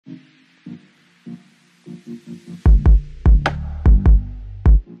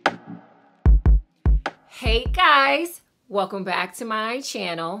Hey guys, welcome back to my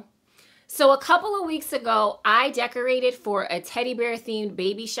channel. So a couple of weeks ago, I decorated for a teddy bear themed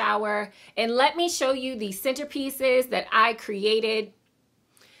baby shower, and let me show you the centerpieces that I created.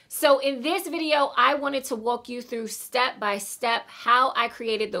 So in this video, I wanted to walk you through step by step how I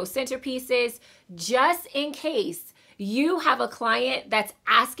created those centerpieces, just in case you have a client that's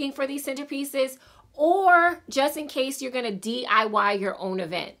asking for these centerpieces, or just in case you're gonna DIY your own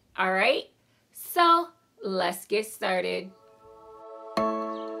event, all right? So let's get started.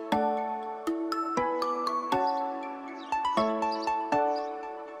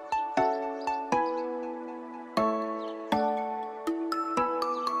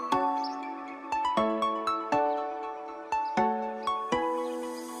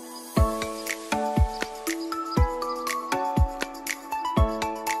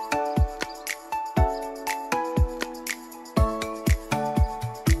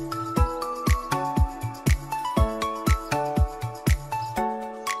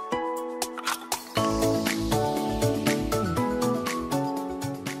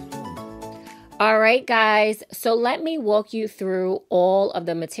 All right, guys, so let me walk you through all of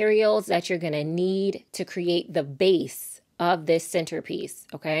the materials that you're going to need to create the base of this centerpiece,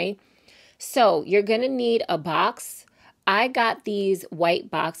 okay? So you're going to need a box. I got these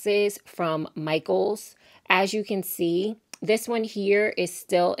white boxes from Michael's. As you can see, this one here is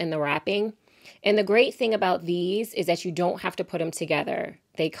still in the wrapping. And the great thing about these is that you don't have to put them together.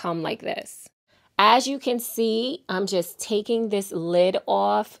 They come like this. As you can see, I'm just taking this lid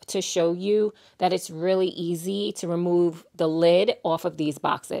off to show you that it's really easy to remove the lid off of these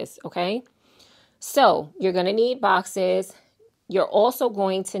boxes, okay? So you're going to need boxes. You're also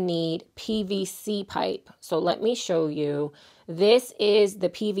going to need PVC pipe. So let me show you. This is the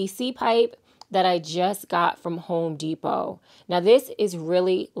PVC pipe that I just got from Home Depot. Now this is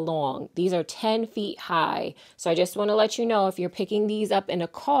really long. These are 10 feet high. So I just want to let you know, if you're picking these up in a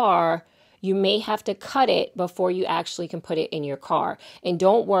car, you may have to cut it before you actually can put it in your car. And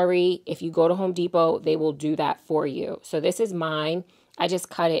don't worry, if you go to Home Depot, they will do that for you. So this is mine. I just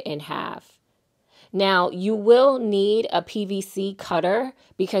cut it in half. Now, you will need a PVC cutter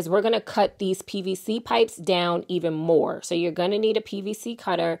because we're going to cut these PVC pipes down even more. So you're going to need a PVC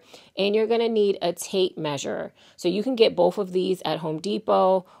cutter and you're going to need a tape measure. So you can get both of these at Home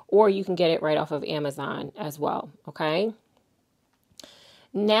Depot, or you can get it right off of Amazon as well, okay?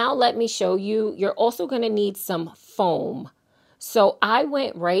 Now let me show you, you're also going to need some foam. So I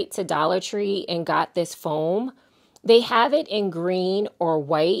went right to Dollar Tree and got this foam. They have it in green or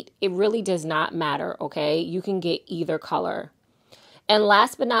white. It really does not matter, okay? You can get either color. And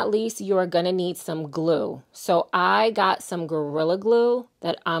last but not least, you are going to need some glue. So I got some Gorilla Glue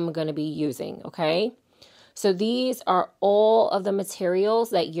that I'm going to be using, okay? So these are all of the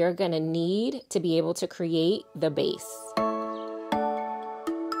materials that you're going to need to be able to create the base.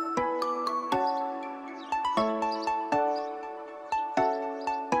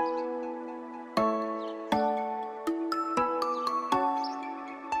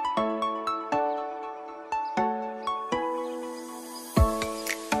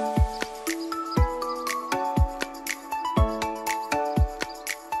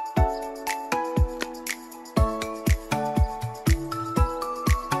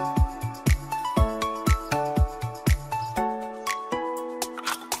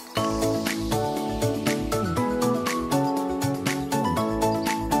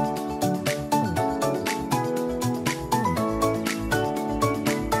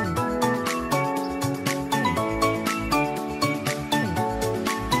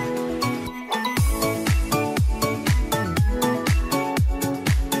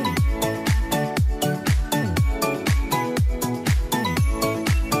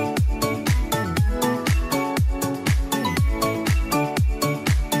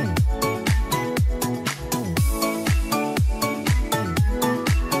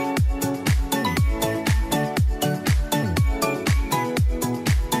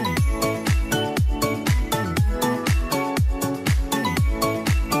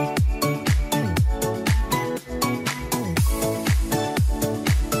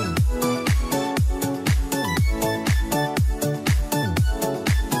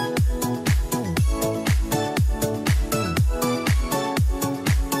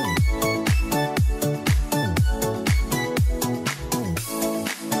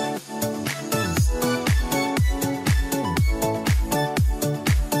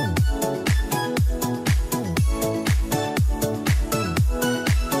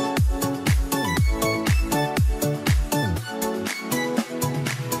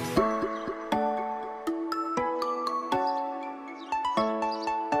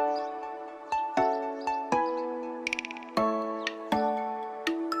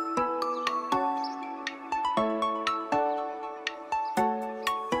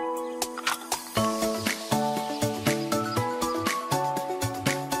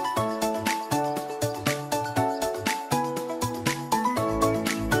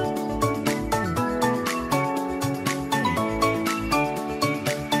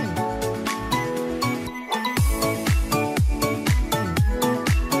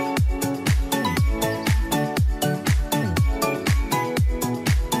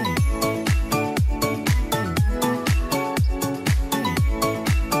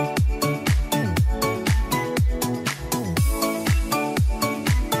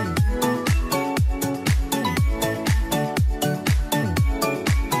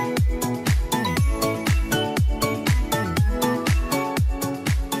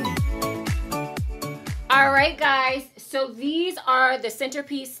 right, guys, so these are the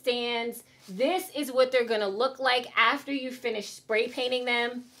centerpiece stands. This is what they're gonna look like after you finish spray painting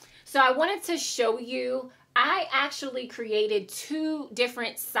them. So I wanted to show you, I actually created 2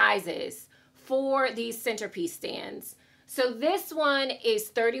 different sizes for these centerpiece stands. So this one is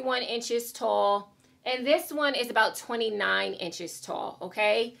 31 inches tall, and this one is about 29 inches tall,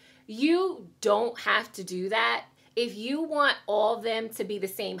 okay? You don't have to do that. If you want all of them to be the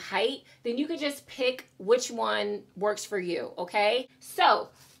same height, then you can just pick which one works for you, okay? So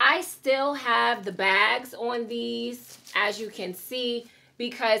I still have the bags on these, as you can see,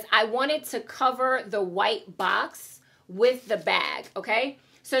 because I wanted to cover the white box with the bag, okay?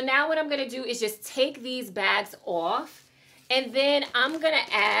 So now what I'm gonna do is just take these bags off, and then I'm gonna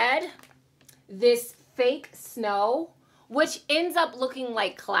add this fake snow, which ends up looking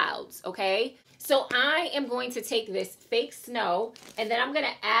like clouds, okay? So I am going to take this fake snow, and then I'm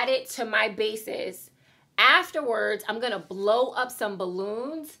gonna add it to my bases. Afterwards, I'm gonna blow up some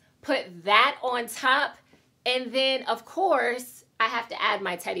balloons, put that on top, and then of course, I have to add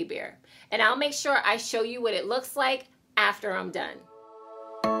my teddy bear. And I'll make sure I show you what it looks like after I'm done.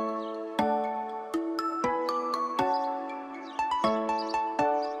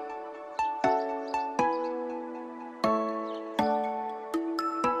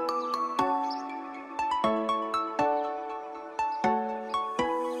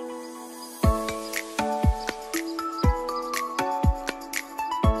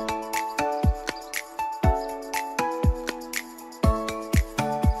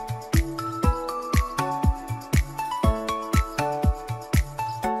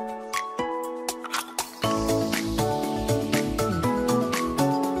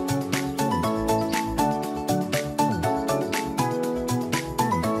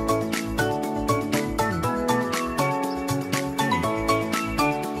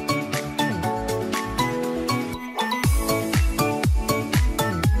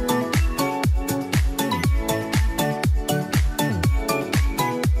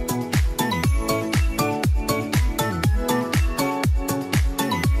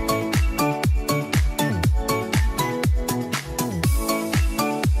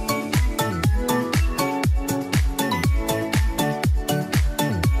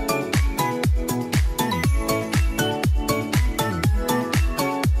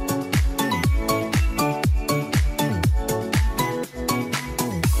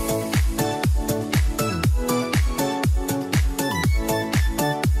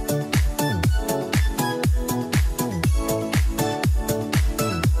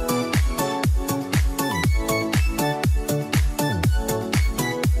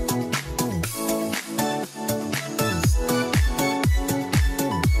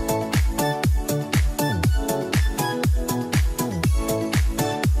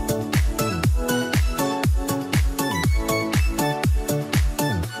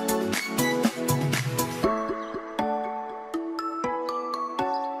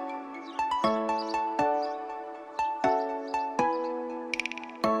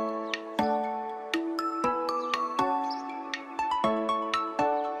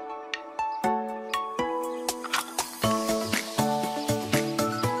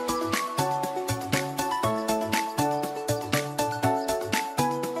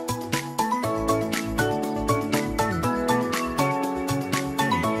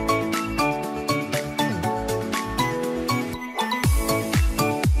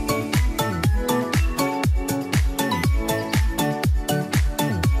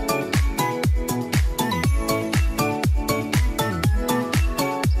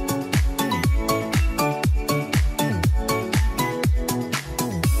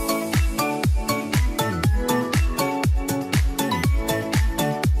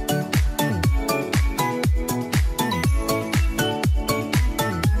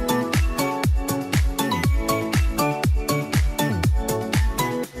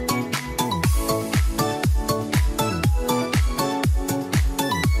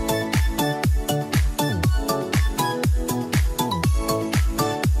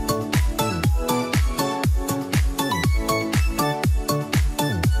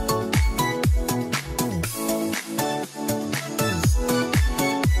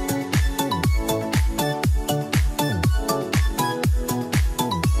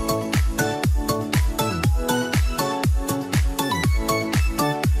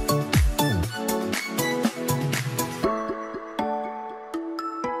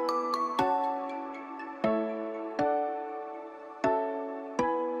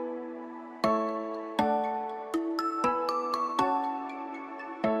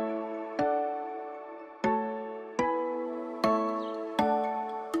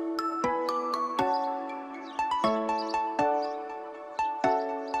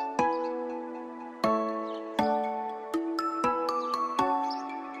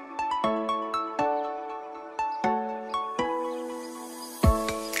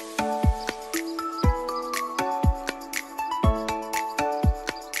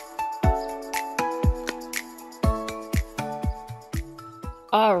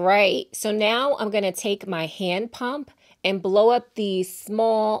 right, so now I'm going to take my hand pump and blow up these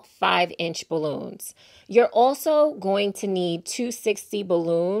small 5-inch balloons. You're also going to need 260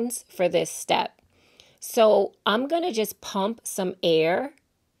 balloons for this step. So I'm going to just pump some air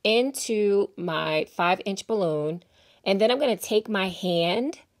into my 5-inch balloon, and then I'm going to take my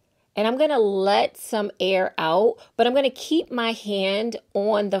hand and I'm going to let some air out, but I'm going to keep my hand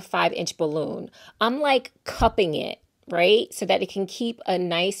on the 5-inch balloon. I'm like cupping it, right? So that it can keep a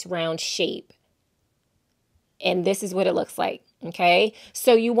nice round shape. And this is what it looks like, okay?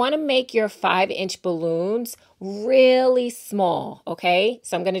 So you want to make your 5-inch balloons really small, okay?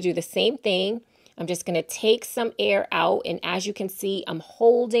 So I'm going to do the same thing. I'm just going to take some air out, and as you can see, I'm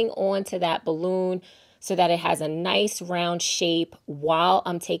holding on to that balloon so that it has a nice round shape while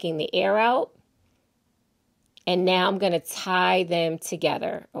I'm taking the air out. And now I'm going to tie them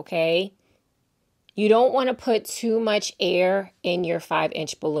together, okay? You don't want to put too much air in your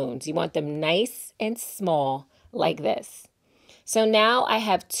 5-inch balloons. You want them nice and small like this. So now I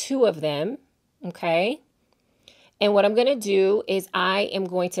have 2 of them, okay? And what I'm going to do is I am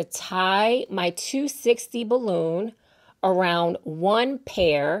going to tie my 260 balloon around 1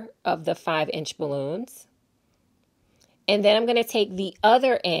 pair of the 5-inch balloons. And then I'm going to take the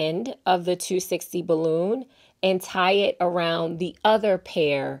other end of the 260 balloon and tie it around the other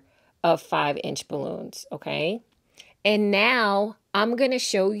pair of 5-inch balloons, okay? And now I'm going to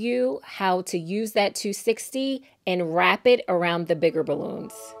show you how to use that 260 and wrap it around the bigger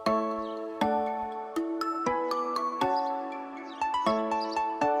balloons.